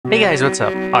Hey guys, what's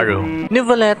up? Aru.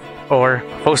 Neuvilette or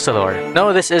Focalor.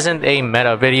 No, this isn't a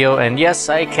meta video, and yes,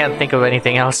 I can't think of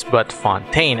anything else but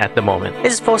Fontaine at the moment.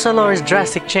 Is Focalor's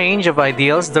drastic change of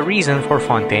ideals the reason for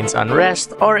Fontaine's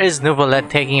unrest, or is Neuvilette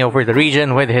taking over the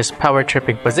region with his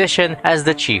power-tripping position as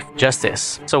the Chief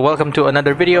Justice? So welcome to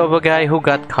another video of a guy who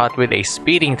got caught with a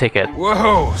speeding ticket.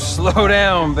 Whoa, slow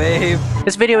down, babe.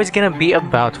 This video is gonna be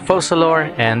about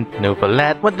Focalor and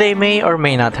Neuvilette, what they may or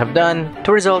may not have done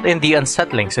to result in the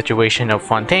unsettling situation of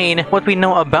Fontaine, what we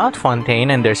know about Fontaine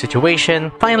and their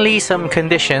situation, finally some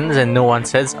conditions and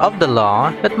nuances of the law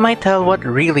that might tell what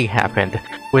really happened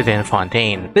within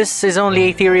Fontaine. This is only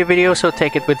a theory video, so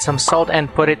take it with some salt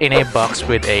and put it in a box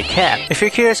with a cat. If you're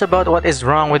curious about what is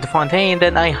wrong with Fontaine,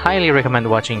 then I highly recommend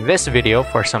watching this video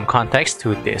for some context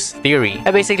to this theory.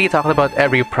 I basically talked about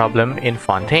every problem in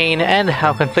Fontaine and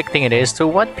how conflicting it is to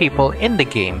what people in the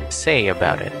game say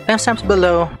about it. Timestamps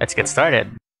below, let's get started.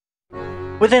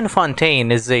 Within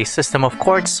Fontaine is a system of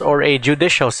courts or a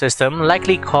judicial system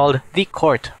likely called the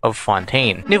Court of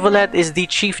Fontaine. Neuvilette is the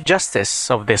Chief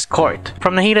Justice of this court.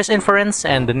 From Nahida's inference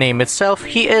and the name itself,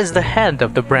 he is the head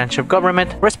of the branch of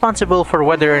government responsible for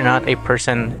whether or not a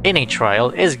person in a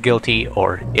trial is guilty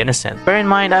or innocent. Bear in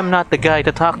mind, I'm not the guy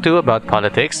to talk to about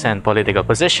politics and political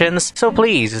positions, so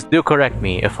please do correct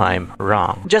me if I'm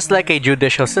wrong. Just like a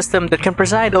judicial system that can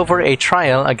preside over a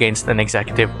trial against an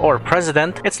executive or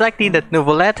president, it's likely that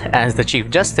Neuvilette, as the Chief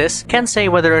Justice, can say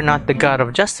whether or not the God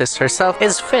of Justice herself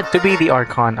is fit to be the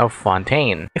Archon of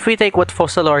Fontaine. If we take what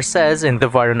Focalor says in the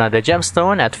Varunada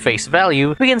gemstone at face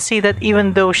value, we can see that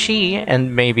even though she,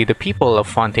 and maybe the people of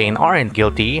Fontaine, aren't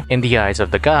guilty in the eyes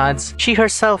of the gods, she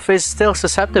herself is still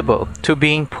susceptible to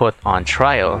being put on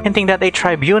trial, hinting that a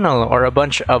tribunal or a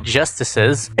bunch of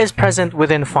justices is present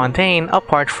within Fontaine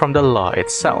apart from the law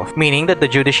itself, meaning that the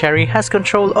judiciary has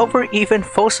control over even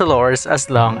Focalor's as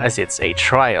long as it's a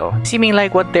trial, seeming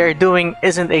like what they're doing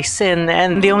isn't a sin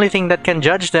and the only thing that can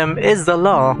judge them is the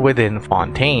law within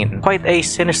Fontaine. Quite a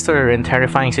sinister and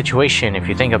terrifying situation if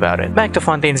you think about it. Back to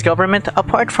Fontaine's government,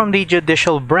 apart from the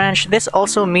judicial branch, this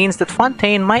also means that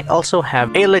Fontaine might also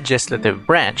have a legislative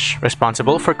branch,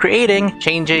 responsible for creating,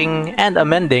 changing, and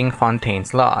amending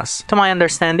Fontaine's laws. To my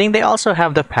understanding, they also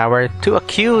have the power to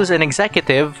accuse an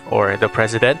executive, or the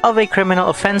president, of a criminal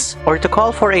offense or to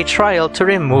call for a trial to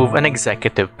remove an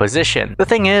executive position. The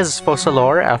thing is,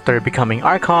 Focalor, after becoming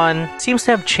Archon, seems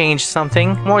to have changed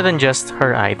something more than just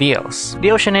her ideals. The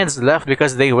Oceanids left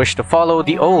because they wish to follow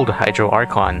the old Hydro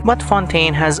Archon, but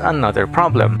Fontaine has another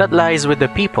problem that lies with the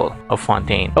people of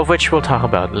Fontaine, of which we'll talk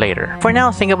about later. For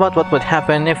now, think about what would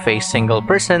happen if a single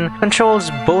person controls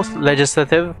both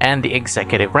legislative and the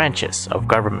executive branches of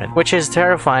government, which is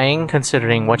terrifying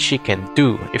considering what she can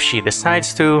do if she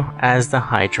decides to as the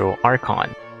Hydro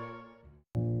Archon.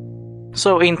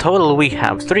 So in total, we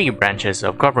have 3 branches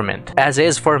of government, as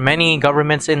is for many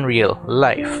governments in real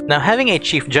life. Now, having a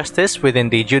Chief Justice within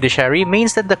the judiciary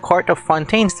means that the Court of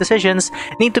Fontaine's decisions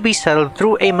need to be settled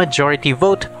through a majority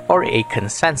vote or a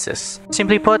consensus.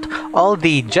 Simply put, all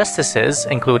the justices,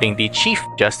 including the Chief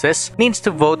Justice, needs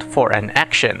to vote for an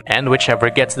action, and whichever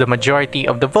gets the majority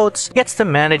of the votes gets to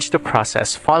manage the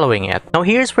process following it. Now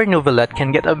here's where Neuvilette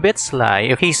can get a bit sly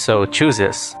if he so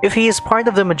chooses. If he is part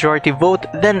of the majority vote,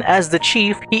 then as the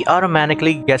chief, he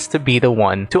automatically gets to be the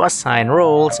one to assign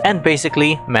roles and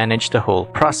basically manage the whole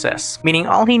process. Meaning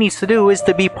all he needs to do is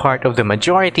to be part of the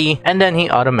majority and then he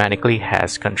automatically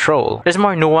has control. There's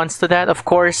more nuance to that, of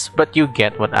course, but you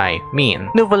get what I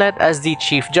mean. Neuvilette as the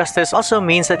Chief Justice also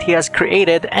means that he has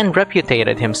created and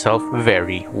reputed himself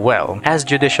very well. As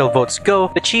judicial votes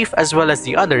go, the chief as well as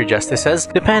the other justices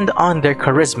depend on their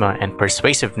charisma and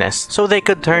persuasiveness, so they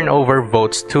could turn over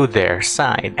votes to their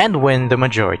side and win the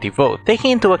majority vote.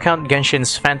 Taking into account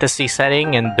GENSHIN's fantasy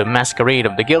setting and the masquerade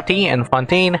of the guilty and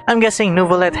Fontaine, I'm guessing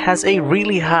Neuvilette has a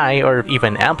really high or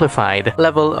even amplified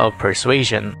level of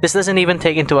persuasion. This doesn't even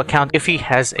take into account if he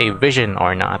has a vision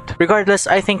or not. Regardless,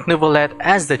 I think Neuvilette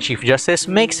as the Chief Justice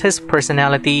makes his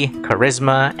personality,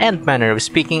 charisma, and manner of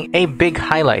speaking a big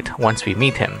highlight once we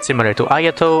meet him, similar to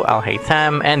Ayato,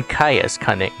 Al-Haytham, and Kaya's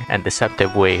cunning and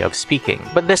deceptive way of speaking.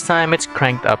 But this time it's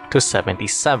cranked up to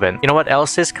 77. You know what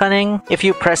else is cunning? If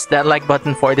you press that like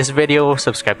button for this video,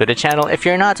 subscribe to the channel if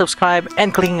you're not subscribed,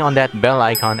 and clicking on that bell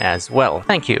icon as well.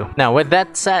 Thank you. Now with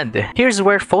that said, here's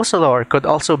where Focalor could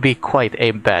also be quite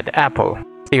a bad apple,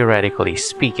 theoretically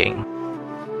speaking.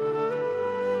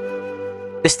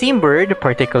 The Steambird,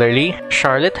 particularly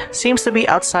Charlotte, seems to be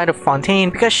outside of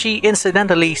Fontaine because she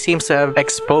incidentally seems to have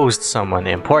exposed someone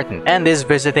important and is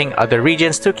visiting other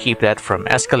regions to keep that from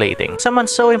escalating. Someone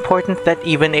so important that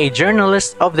even a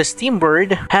journalist of the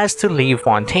Steambird has to leave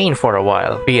Fontaine for a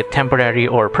while. Be it temporary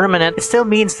or permanent, it still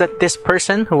means that this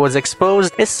person who was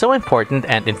exposed is so important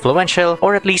and influential,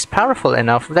 or at least powerful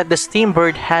enough, that the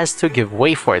Steambird has to give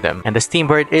way for them. And the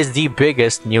Steambird is the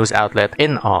biggest news outlet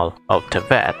in all of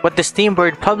Tibet. What the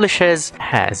Steambird publishes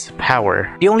has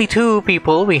power. The only two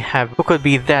people we have who could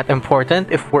be that important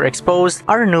if we're exposed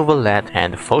are Neuvilette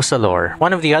and Focalor.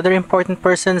 One of the other important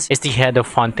persons is the head of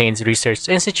Fontaine's Research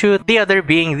Institute, the other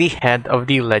being the head of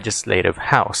the Legislative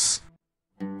House.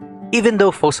 Even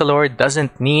though Focalor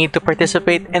doesn't need to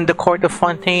participate in the court of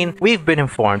Fontaine, we've been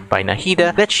informed by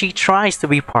Nahida that she tries to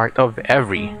be part of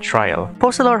every trial.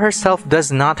 Focalor herself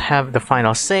does not have the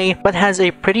final say, but has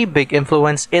a pretty big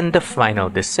influence in the final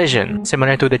decision.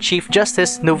 Similar to the Chief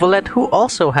Justice, Neuvilette, who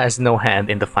also has no hand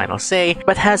in the final say,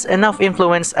 but has enough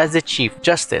influence as the Chief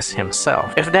Justice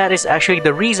himself. If that is actually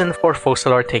the reason for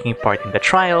Focalor taking part in the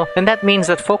trial, then that means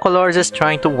that Focalor is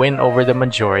trying to win over the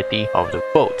majority of the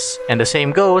votes. And the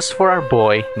same goes for our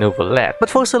boy Neuvilette. But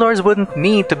Focalor wouldn't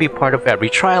need to be part of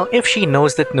every trial if she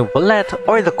knows that Neuvilette,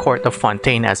 or the court of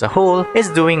Fontaine as a whole,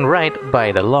 is doing right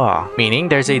by the law, meaning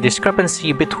there's a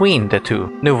discrepancy between the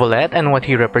two, Neuvilette and what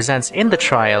he represents in the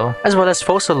trial, as well as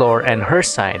Focalor and her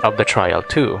side of the trial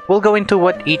too. We'll go into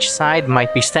what each side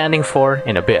might be standing for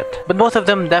in a bit, but both of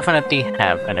them definitely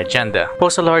have an agenda.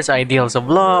 Focalor's ideals of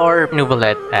law, or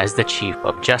Neuvilette as the Chief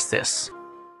of Justice.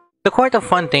 The Court of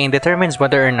Fontaine determines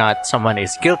whether or not someone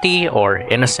is guilty or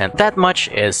innocent. That much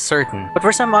is certain. But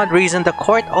for some odd reason, the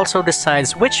court also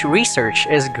decides which research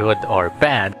is good or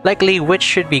bad, likely which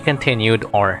should be continued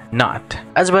or not,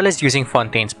 as well as using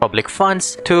Fontaine's public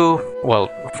funds to,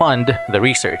 well, fund the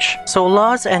research. So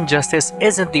laws and justice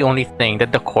isn't the only thing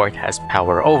that the court has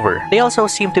power over. They also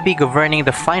seem to be governing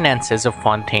the finances of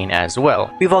Fontaine as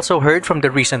well. We've also heard from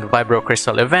the recent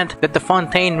Vibrocrystal event that the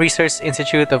Fontaine Research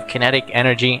Institute of Kinetic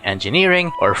Energy Engineering,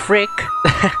 or FRIC,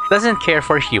 doesn't care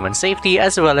for human safety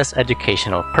as well as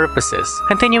educational purposes,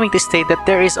 continuing to state that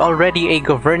there is already a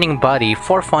governing body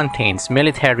for Fontaine's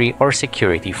military or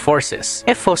security forces.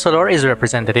 If Focalor is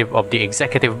representative of the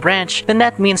executive branch, then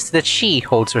that means that she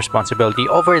holds responsibility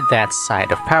over that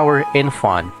side of power in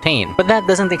Fontaine. But that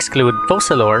doesn't exclude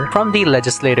Focalor from the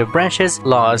legislative branch's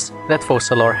laws that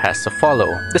Focalor has to follow.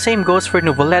 The same goes for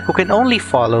Neuvilette, who can only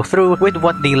follow through with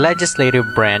what the legislative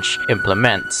branch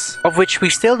implements, of which we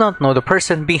still don't know the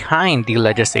person behind the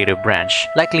legislative branch,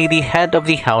 likely the head of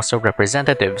the House of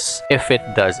Representatives, if it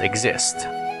does exist.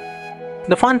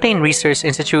 The Fontaine Research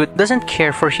Institute doesn't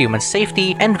care for human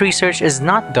safety, and research is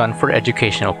not done for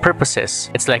educational purposes.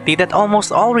 It's likely that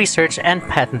almost all research and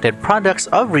patented products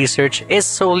of research is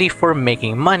solely for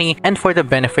making money and for the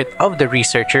benefit of the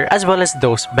researcher as well as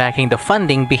those backing the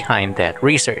funding behind that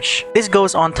research. This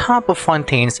goes on top of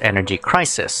Fontaine's energy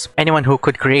crisis. Anyone who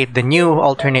could create the new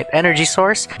alternate energy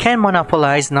source can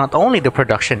monopolize not only the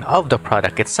production of the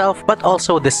product itself, but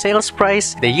also the sales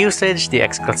price, the usage, the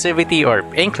exclusivity or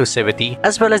inclusivity,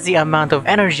 as well as the amount of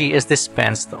energy is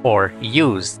dispensed or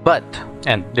used. But,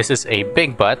 and this is a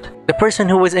big but, the person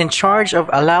who is in charge of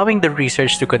allowing the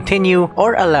research to continue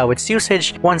or allow its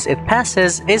usage once it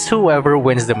passes is whoever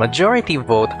wins the majority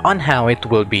vote on how it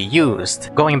will be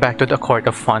used. Going back to the Court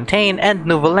of Fontaine and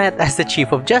Neuvilette as the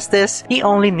Chief of Justice, he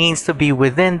only needs to be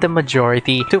within the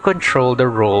majority to control the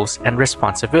roles and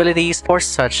responsibilities for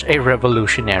such a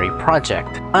revolutionary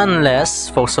project.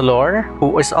 Unless Focalor,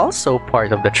 who is also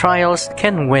part of the trials,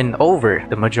 can win over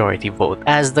the majority vote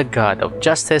as the God of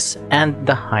Justice and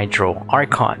the Hydro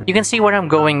Archon. You can see where I'm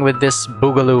going with this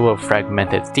boogaloo of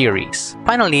fragmented theories.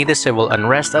 Finally, the civil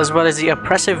unrest as well as the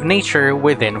oppressive nature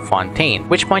within Fontaine,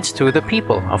 which points to the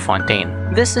people of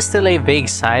Fontaine. This is still a vague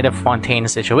side of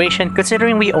Fontaine's situation,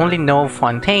 considering we only know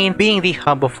Fontaine being the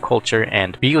hub of culture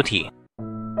and beauty.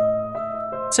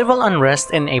 Civil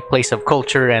unrest in a place of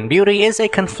culture and beauty is a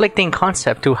conflicting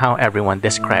concept to how everyone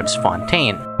describes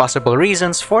Fontaine. Possible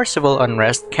reasons for civil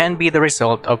unrest can be the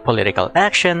result of political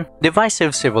action,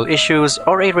 divisive civil issues,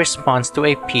 or a response to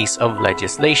a piece of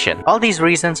legislation. All these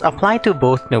reasons apply to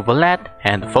both Neuvilette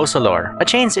and Focalor. A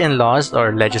change in laws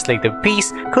or legislative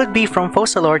piece could be from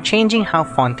Focalor changing how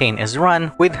Fontaine is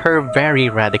run with her very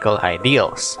radical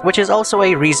ideals, which is also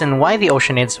a reason why the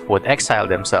Oceanids would exile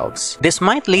themselves. This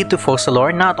might lead to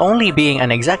Focalor not only being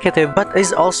an executive but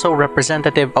is also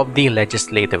representative of the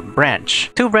legislative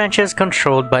branch, two branches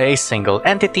controlled by a single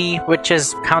entity, which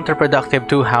is counterproductive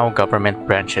to how government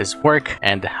branches work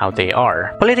and how they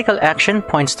are. Political action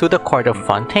points to the Court of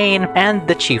Fontaine and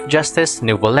the Chief Justice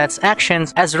Neuvilette's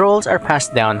actions, as roles are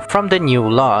passed down from the new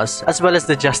laws, as well as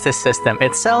the justice system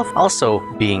itself also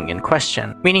being in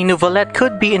question. Meaning Neuvilette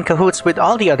could be in cahoots with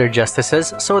all the other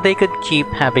justices so they could keep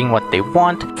having what they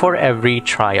want for every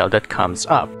trial that comes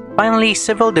up. Finally,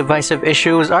 civil divisive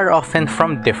issues are often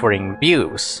from differing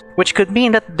views, which could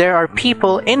mean that there are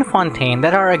people in Fontaine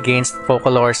that are against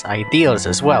Focalor's ideals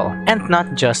as well, and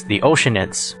not just the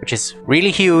Oceanids, which is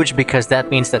really huge because that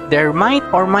means that there might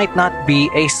or might not be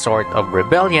a sort of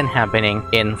rebellion happening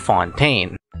in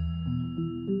Fontaine.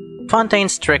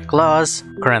 Fontaine's strict laws,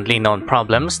 currently known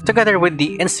problems, together with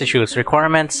the Institute's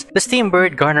requirements, the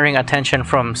steambird garnering attention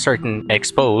from certain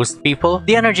exposed people,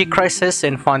 the energy crisis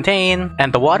in Fontaine,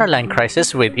 and the waterline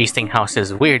crisis with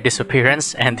Eastinghouse's weird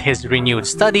disappearance and his renewed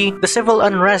study, the civil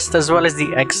unrest as well as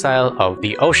the exile of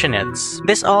the Oceanids.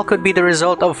 This all could be the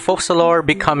result of Focalor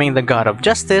becoming the god of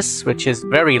justice, which is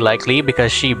very likely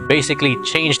because she basically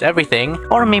changed everything,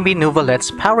 or maybe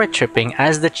Neuvilette's power tripping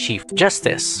as the Chief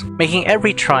Justice, making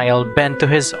every trial bend to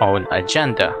his own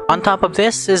agenda. On top of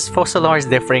this is Focalor's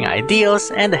differing ideals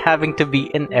and having to be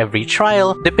in every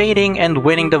trial, debating and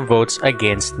winning the votes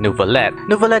against Neuvilette.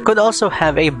 Neuvilette could also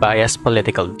have a biased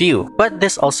political view, but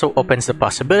this also opens the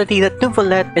possibility that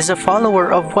Neuvilette is a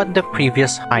follower of what the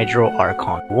previous Hydro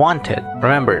Archon wanted.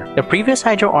 Remember, the previous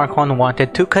Hydro Archon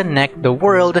wanted to connect the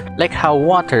world like how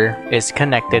water is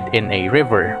connected in a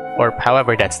river, or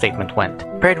however that statement went.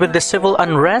 Paired with the civil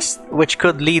unrest, which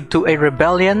could lead to a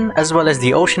rebellion, as well as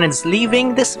the Oceanids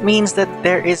leaving, this means that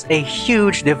there is a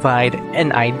huge divide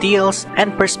in ideals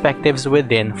and perspectives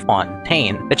within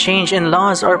Fontaine. The change in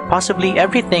laws or possibly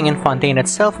everything in Fontaine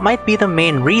itself might be the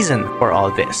main reason for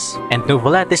all this. And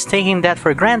Neuvilette is taking that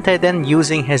for granted and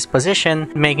using his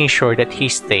position, making sure that he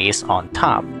stays on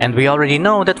top. And we already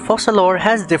know that Focalor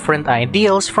has different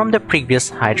ideals from the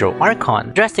previous Hydro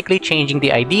Archon, drastically changing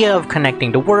the idea of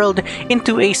connecting the world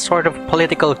into a sort of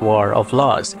political war of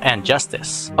laws and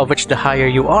justice, of which the higher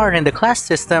you are in the class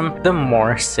system, the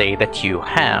more say that you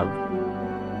have.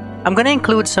 I'm gonna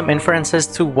include some inferences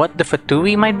to what the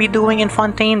Fatui might be doing in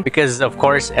Fontaine because, of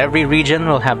course, every region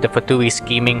will have the Fatui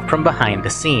scheming from behind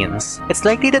the scenes. It's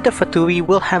likely that the Fatui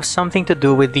will have something to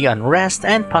do with the unrest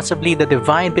and possibly the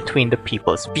divide between the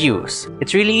people's views.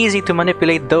 It's really easy to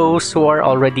manipulate those who are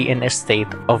already in a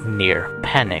state of near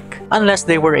panic, unless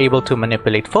they were able to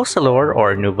manipulate Focalor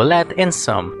or Neuvilette in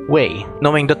some way.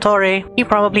 Knowing Dottore, he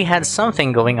probably had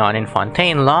something going on in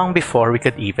Fontaine long before we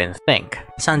could even think.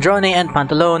 Sandrone and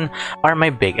Pantalone are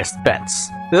my biggest bets.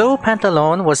 Though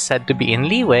Pantalone was said to be in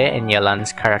Liyue in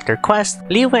Yalan's character quest,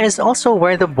 Liyue is also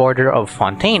where the border of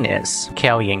Fontaine is,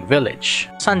 Kiaoying village.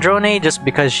 Sandrone just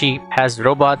because she has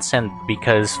robots and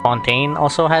because Fontaine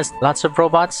also has lots of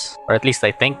robots, or at least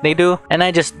I think they do, and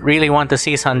I just really want to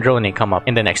see Sandrone come up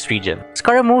in the next region.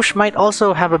 Scaramouche might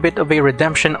also have a bit of a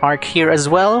redemption arc here as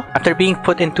well, after being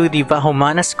put into the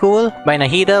Vahumana school by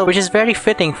Nahida, which is very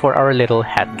fitting for our little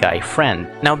hat guy friend.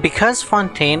 Now, because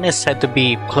Fontaine is said to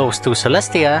be close to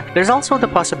Celestia, there's also the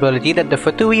possibility that the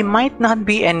Fatui might not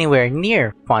be anywhere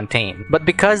near Fontaine. But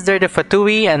because they're the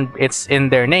Fatui and it's in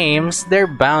their names, they're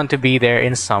bound to be there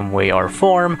in some way or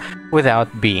form without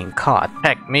being caught.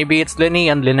 Heck, maybe it's Linny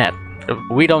and Lynette.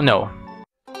 We don't know.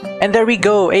 And there we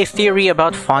go, a theory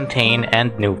about Fontaine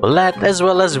and Neuvilette, as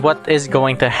well as what is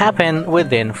going to happen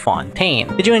within Fontaine.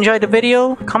 Did you enjoy the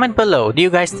video? Comment below. Do you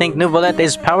guys think Neuvilette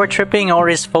is power tripping, or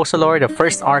is Focalor the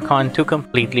first Archon to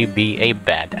completely be a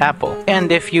bad apple?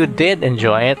 And if you did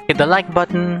enjoy it, hit the like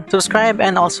button, subscribe,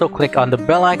 and also click on the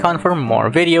bell icon for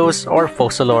more videos, or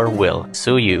Focalor will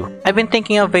sue you. I've been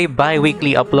thinking of a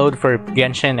bi-weekly upload for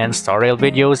Genshin and Star Rail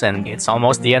videos, and it's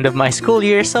almost the end of my school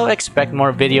year, so expect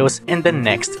more videos in the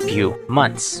next few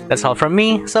months. That's all from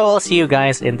me, so I'll see you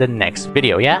guys in the next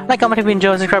video, yeah? Like, comment if you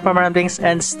enjoyed, subscribe for more things,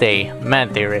 and stay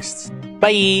man theorists.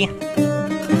 Bye!